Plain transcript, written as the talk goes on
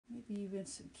even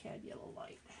some cad yellow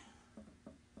light.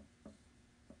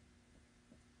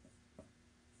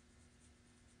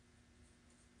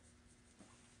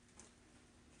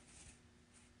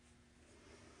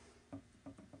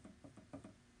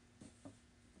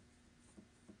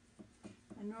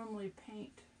 I normally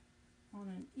paint on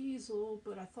an easel,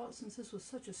 but I thought since this was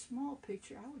such a small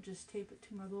picture, I would just tape it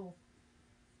to my little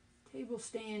table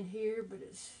stand here, but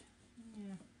it's,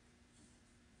 yeah,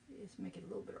 it's making a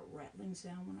little bit of rattling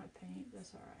sound when I paint.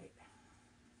 That's all right.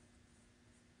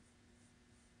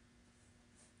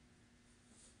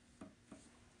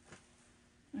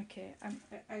 Okay,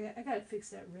 I gotta fix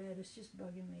that red. It's just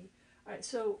bugging me. All right,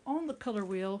 so on the color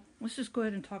wheel, let's just go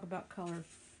ahead and talk about color.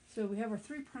 So we have our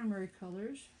three primary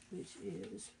colors, which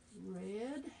is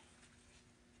red,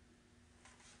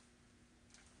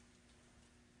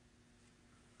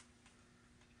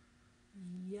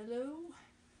 yellow,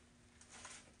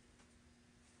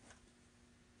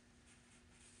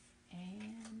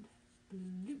 and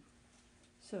blue.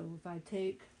 So if I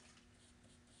take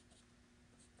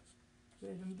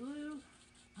red and blue,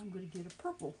 I'm going to get a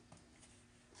purple.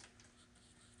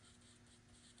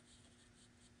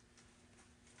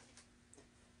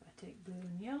 If I take blue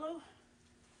and yellow,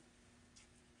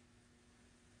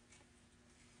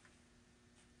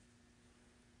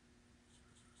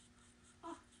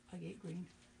 I get green.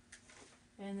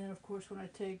 And then of course when I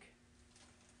take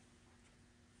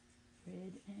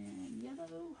red and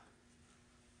yellow,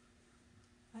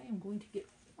 I am going to get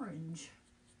orange.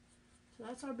 So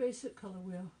that's our basic color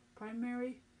wheel,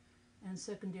 primary and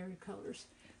secondary colors.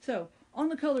 So on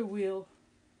the color wheel,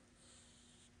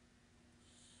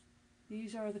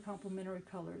 these are the complementary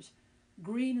colors.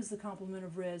 Green is the complement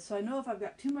of red. So I know if I've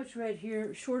got too much red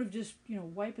here, short of just,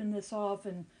 wiping this off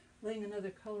and laying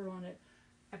another color on it,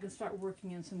 I can start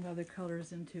working in some other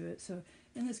colors into it. So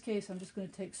in this case, I'm just going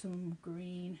to take some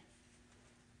green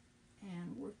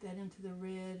and work that into the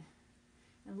red.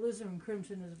 And alizarin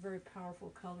crimson is a very powerful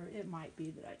color. It might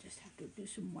be that I just have to do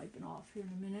some wiping off here in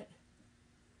a minute.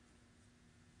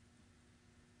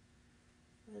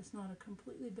 But it's not a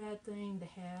completely bad thing to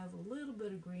have a little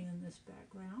bit of green in this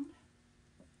background.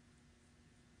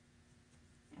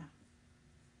 Yeah.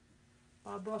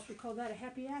 Bob Ross would call that a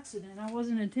happy accident. I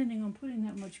wasn't intending on putting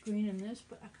that much green in this,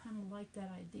 but I kind of like that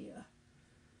idea.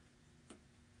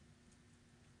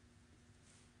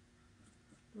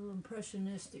 A little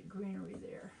impressionistic greenery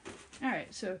there. All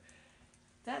right, so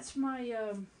that's my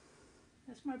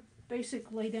basic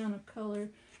laydown of color,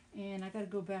 and I got to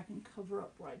go back and cover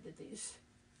up where I did these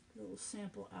little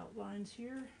sample outlines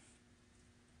here.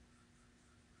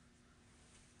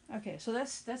 Okay, so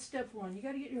that's step one. You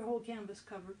got to get your whole canvas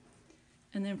covered,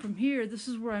 and then from here, this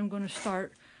is where I'm going to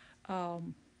start.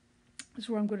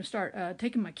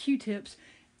 Taking my Q-tips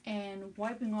and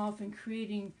wiping off and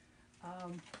creating.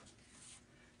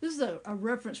 This is a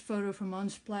reference photo from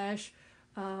Unsplash.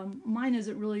 Mine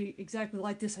isn't really exactly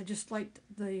like this. I just liked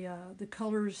the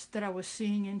colors that I was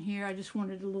seeing in here. I just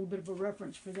wanted a little bit of a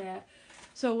reference for that.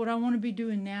 So what I want to be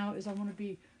doing now is I want to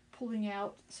be pulling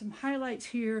out some highlights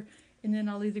here, and then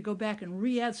I'll either go back and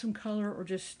re-add some color or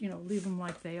just leave them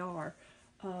like they are.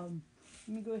 Let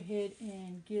me go ahead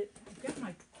and I've got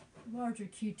my larger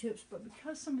Q-tips, but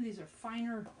because some of these are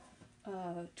finer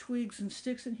twigs and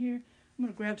sticks in here, I'm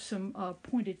going to grab some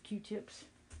pointed Q-tips.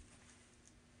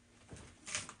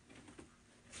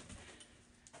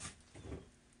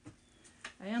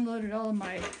 I unloaded all of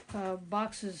my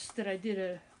boxes that I did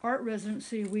a art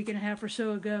residency a week and a half or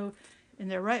so ago,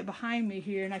 and they're right behind me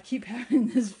here, and I keep having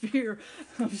this fear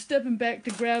of stepping back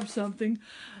to grab something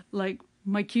like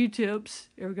my Q-tips,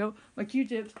 there we go, my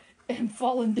Q-tips, and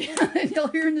falling down, and you'll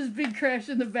hear this big crash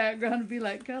in the background and be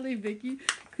like, golly, Vicky,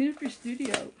 clean up your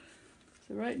studio.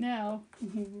 So right now,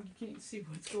 you can't see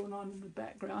what's going on in the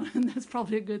background, and that's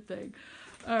probably a good thing.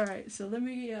 All right, so let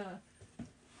me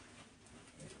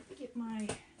get my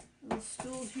little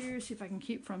stool here, see if I can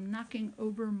keep from knocking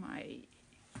over my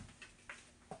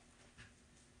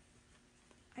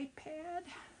iPad.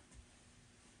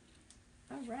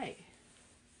 All right,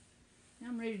 now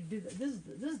I'm ready to do that. This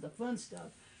is the fun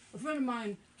stuff. A friend of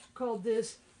mine called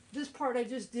this part I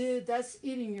just did, that's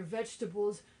eating your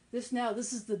vegetables. This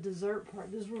is the dessert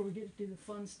part. This is where we get to do the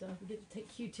fun stuff. We get to take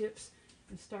Q-tips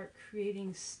and start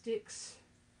creating sticks.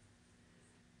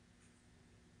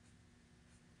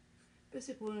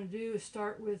 Basically what I'm going to do is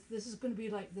start with, this is going to be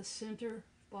like the center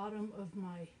bottom of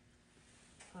my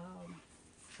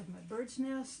bird's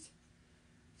nest.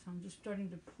 So I'm just starting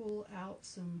to pull out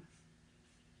some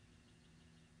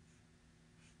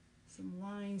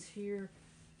lines here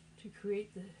to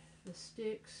create the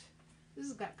sticks. This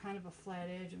has got kind of a flat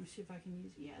edge. Let me see if I can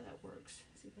use, yeah, that works.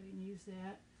 See if I can use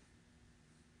that.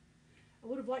 I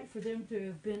would have liked for them to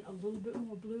have been a little bit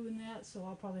more blue in that, so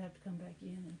I'll probably have to come back in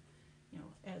and, you know,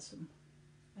 add some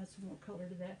more color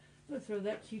to that. I'm going to throw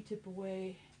that Q-tip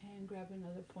away and grab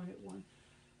another pointed one.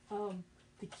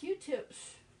 The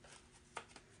Q-tips,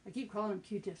 I keep calling them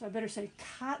Q-tips. I better say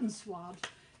cotton swabs.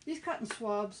 These cotton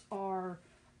swabs are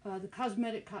the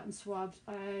cosmetic cotton swabs.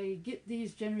 I get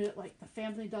these generally at like the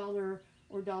Family Dollar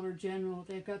or Dollar General.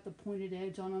 They've got the pointed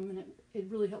edge on them, and it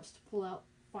really helps to pull out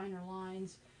finer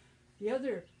lines. The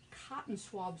other cotton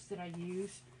swabs that I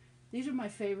use, these are my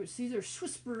favorites. These are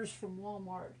Swispers from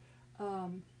Walmart.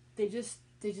 They just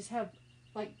have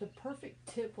like the perfect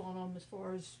tip on them as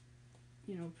far as,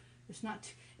 you know, it's not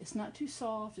too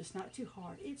soft, it's not too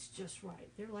hard. It's just right.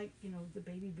 They're like, you know, the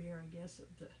baby bear, I guess,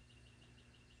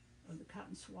 of the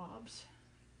cotton swabs.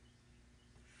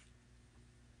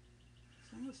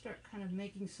 So I'm going to start kind of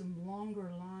making some longer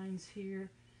lines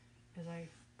here as I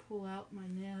pull out my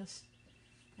nest.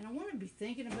 And I want to be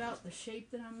thinking about the shape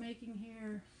that I'm making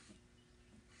here,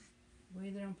 the way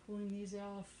that I'm pulling these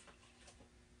off.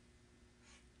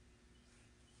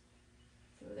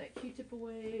 Throw that Q-tip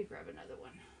away, grab another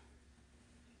one.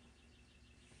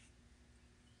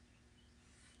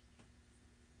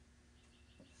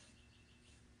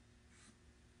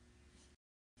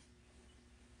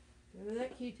 Throw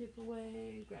that Q-tip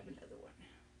away, grab another one.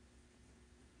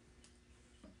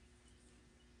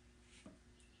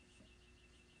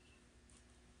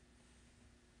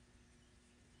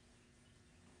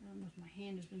 I don't know if my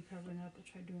hand has been covering up. I'll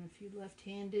try doing a few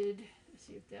left-handed.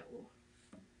 See if that will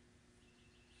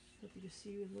help you to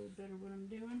see a little better what I'm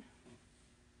doing.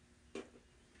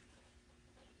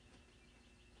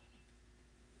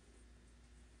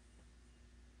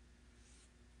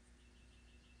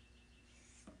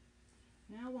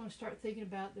 Now I want to start thinking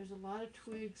about, there's a lot of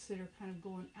twigs that are kind of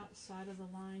going outside of the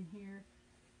line here.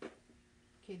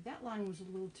 Okay, that line was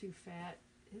a little too fat.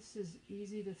 This is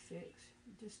easy to fix.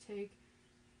 Just take,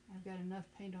 I've got enough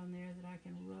paint on there that I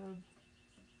can rub.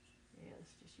 Yeah,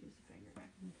 let's just use the finger. I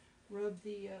can rub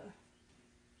the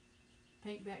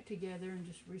paint back together and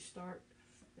just restart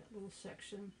that little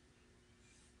section.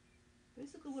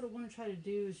 Basically what I want to try to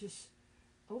do is just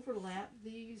overlap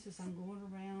these as I'm going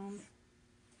around.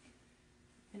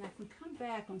 And I can come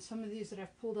back on some of these that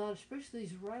I've pulled out, especially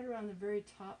these right around the very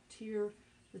top tier,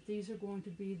 that these are going to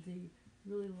be the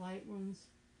really light ones.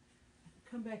 I can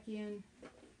come back in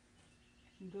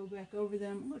and go back over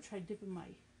them. I'm going to try dipping my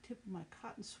tip of my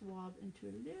cotton swab into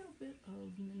a little bit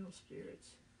of mineral spirits.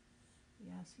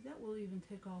 Yeah, see, that will even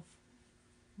take off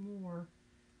more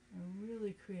and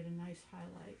really create a nice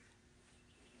highlight.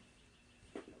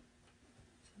 So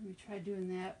let me try doing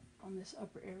that on this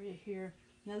upper area here.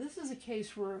 Now this is a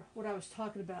case where what I was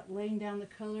talking about, laying down the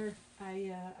color,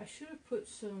 I should have put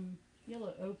some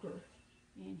yellow ochre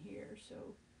in here. So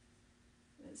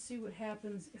let's see what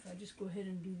happens if I just go ahead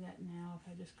and do that now.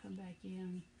 If I just come back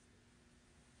in,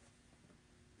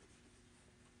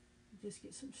 just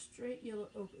get some straight yellow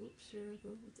ochre. Oops, there I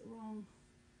go with the wrong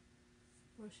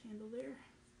brush handle there.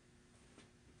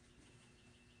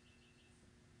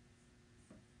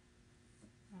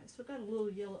 Alright, so I've got a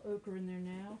little yellow ochre in there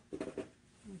now.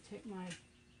 I'm going to take my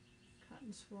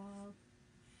cotton swab.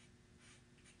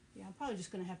 Yeah, I'm probably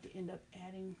just going to have to end up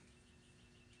adding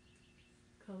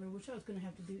color, which I was going to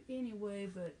have to do anyway,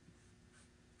 but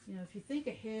you know, if you think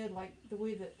ahead, like the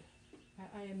way that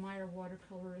I admire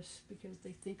watercolorists, because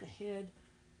they think ahead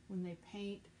when they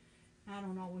paint. I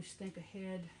don't always think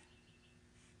ahead.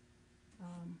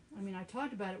 I mean, I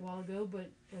talked about it a while ago,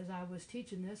 but as I was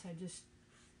teaching this,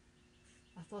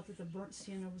 I thought that the burnt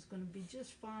sienna was going to be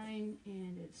just fine,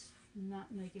 and it's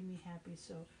not making me happy,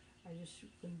 so I just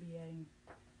going to be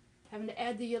having to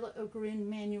add the yellow ochre in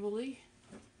manually.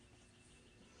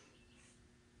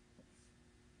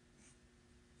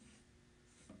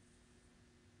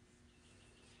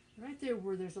 Right there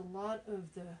where there's a lot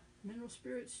of the mineral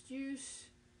spirits juice,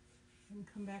 and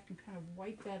come back and kind of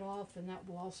wipe that off, and that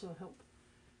will also help.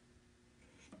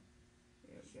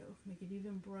 There we go, make it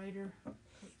even brighter up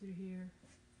through here.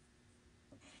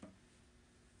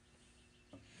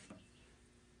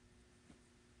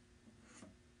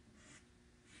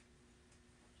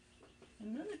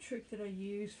 Another trick that I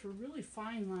use for really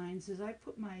fine lines is I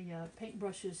put my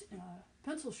paintbrushes in a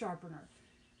pencil sharpener,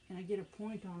 and I get a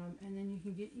point on them, and then you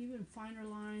can get even finer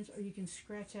lines, or you can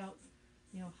scratch out,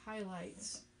 you know,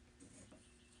 highlights.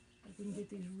 Like you can get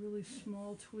these really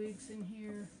small twigs in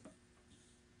here.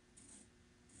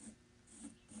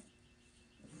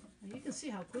 Now you can see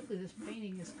how quickly this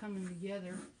painting is coming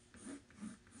together.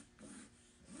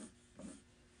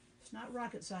 It's not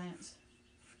rocket science.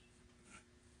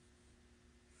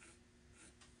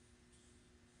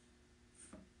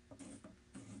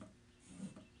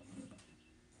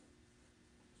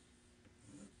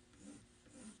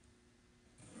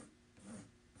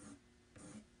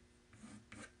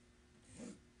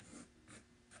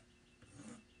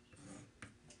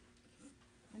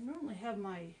 I normally have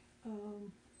my,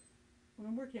 when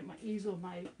I'm working at my easel,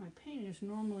 my painting is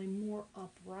normally more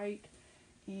upright,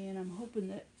 and I'm hoping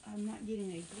that I'm not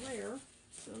getting a glare.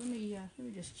 So let me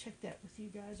just check that with you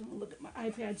guys. I'm gonna look at my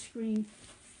iPad screen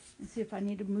and see if I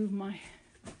need to move my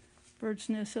bird's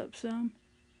nest up some.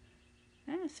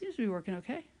 It seems to be working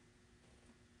okay.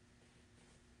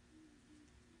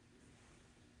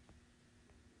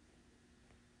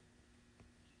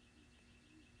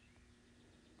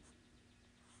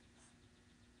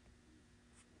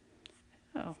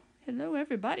 Oh, hello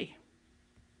everybody.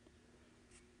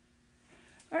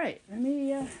 All right, let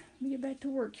me get back to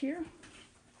work here.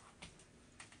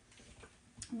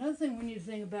 Another thing we need to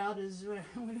think about is we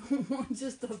don't want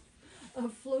just a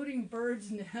floating bird's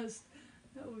nest.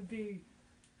 That'd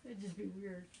just be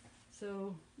weird.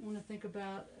 So I want to think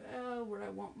about where I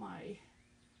want my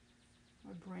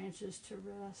branches to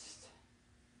rest.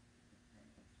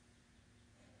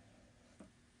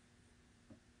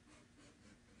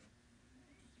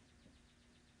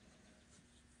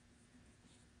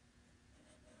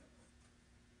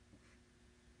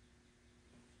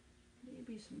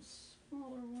 Maybe some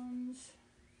smaller ones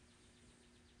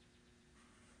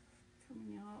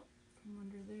coming out from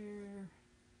under there.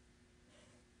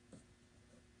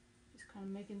 Just kind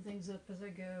of making things up as I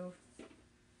go.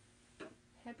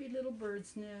 Happy little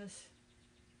bird's nest.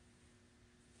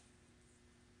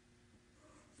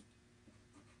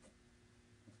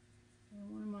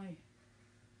 And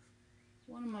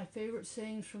one of my favorite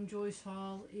sayings from Joyce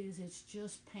Hall is, "It's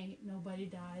just paint, nobody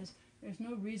dies." There's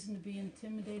no reason to be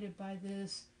intimidated by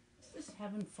this. It's just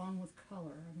having fun with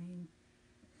color. I mean,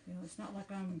 you know, it's not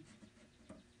like I'm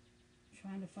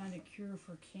trying to find a cure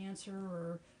for cancer,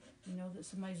 or, you know, that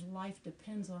somebody's life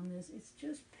depends on this. It's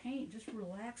just paint. Just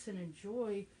relax and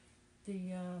enjoy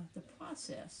the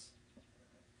process.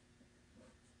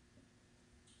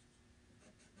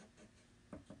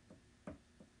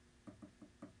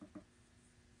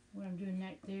 What I'm doing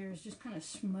right there is just kind of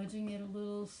smudging it a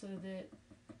little so that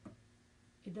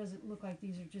it doesn't look like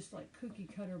these are just like cookie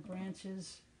cutter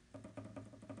branches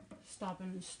stopping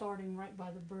and starting right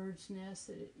by the bird's nest.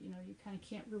 That you know, you kind of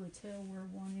can't really tell where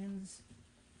one ends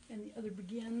and the other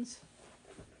begins.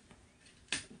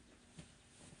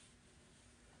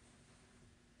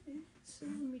 So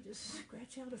let me just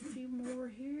scratch out a few more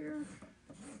here.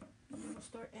 And we'll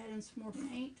start adding some more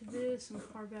paint to this and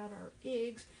carve out our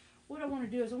eggs. What I want to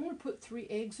do is I want to put 3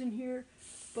 eggs in here,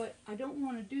 but I don't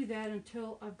want to do that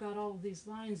until I've got all of these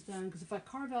lines done, because if I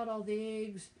carve out all the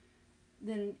eggs,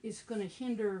 then it's going to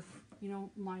hinder, you know,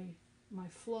 my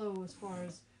flow as far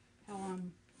as how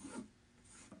I'm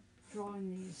drawing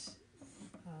these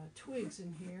twigs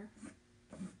in here.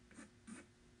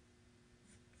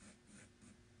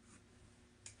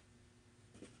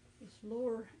 This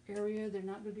lower area, they're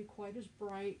not going to be quite as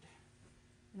bright.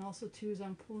 And also too, as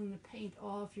I'm pulling the paint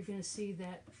off, you're going to see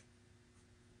that,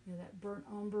 you know, that burnt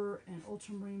umber and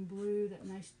ultramarine blue, that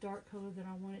nice dark color that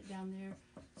I want it down there.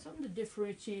 Something to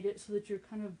differentiate it so that you're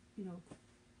kind of, you know,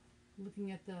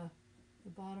 looking at the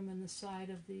bottom and the side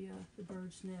of the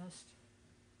bird's nest.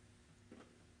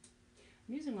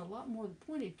 I'm using a lot more of the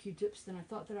pointed Q-tips than I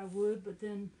thought that I would, but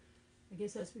then I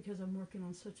guess that's because I'm working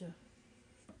on such a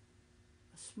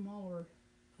smaller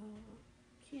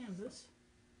canvas.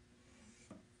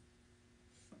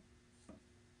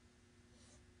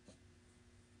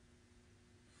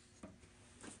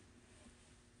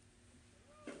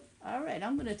 All right,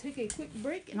 I'm going to take a quick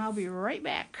break and I'll be right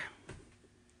back.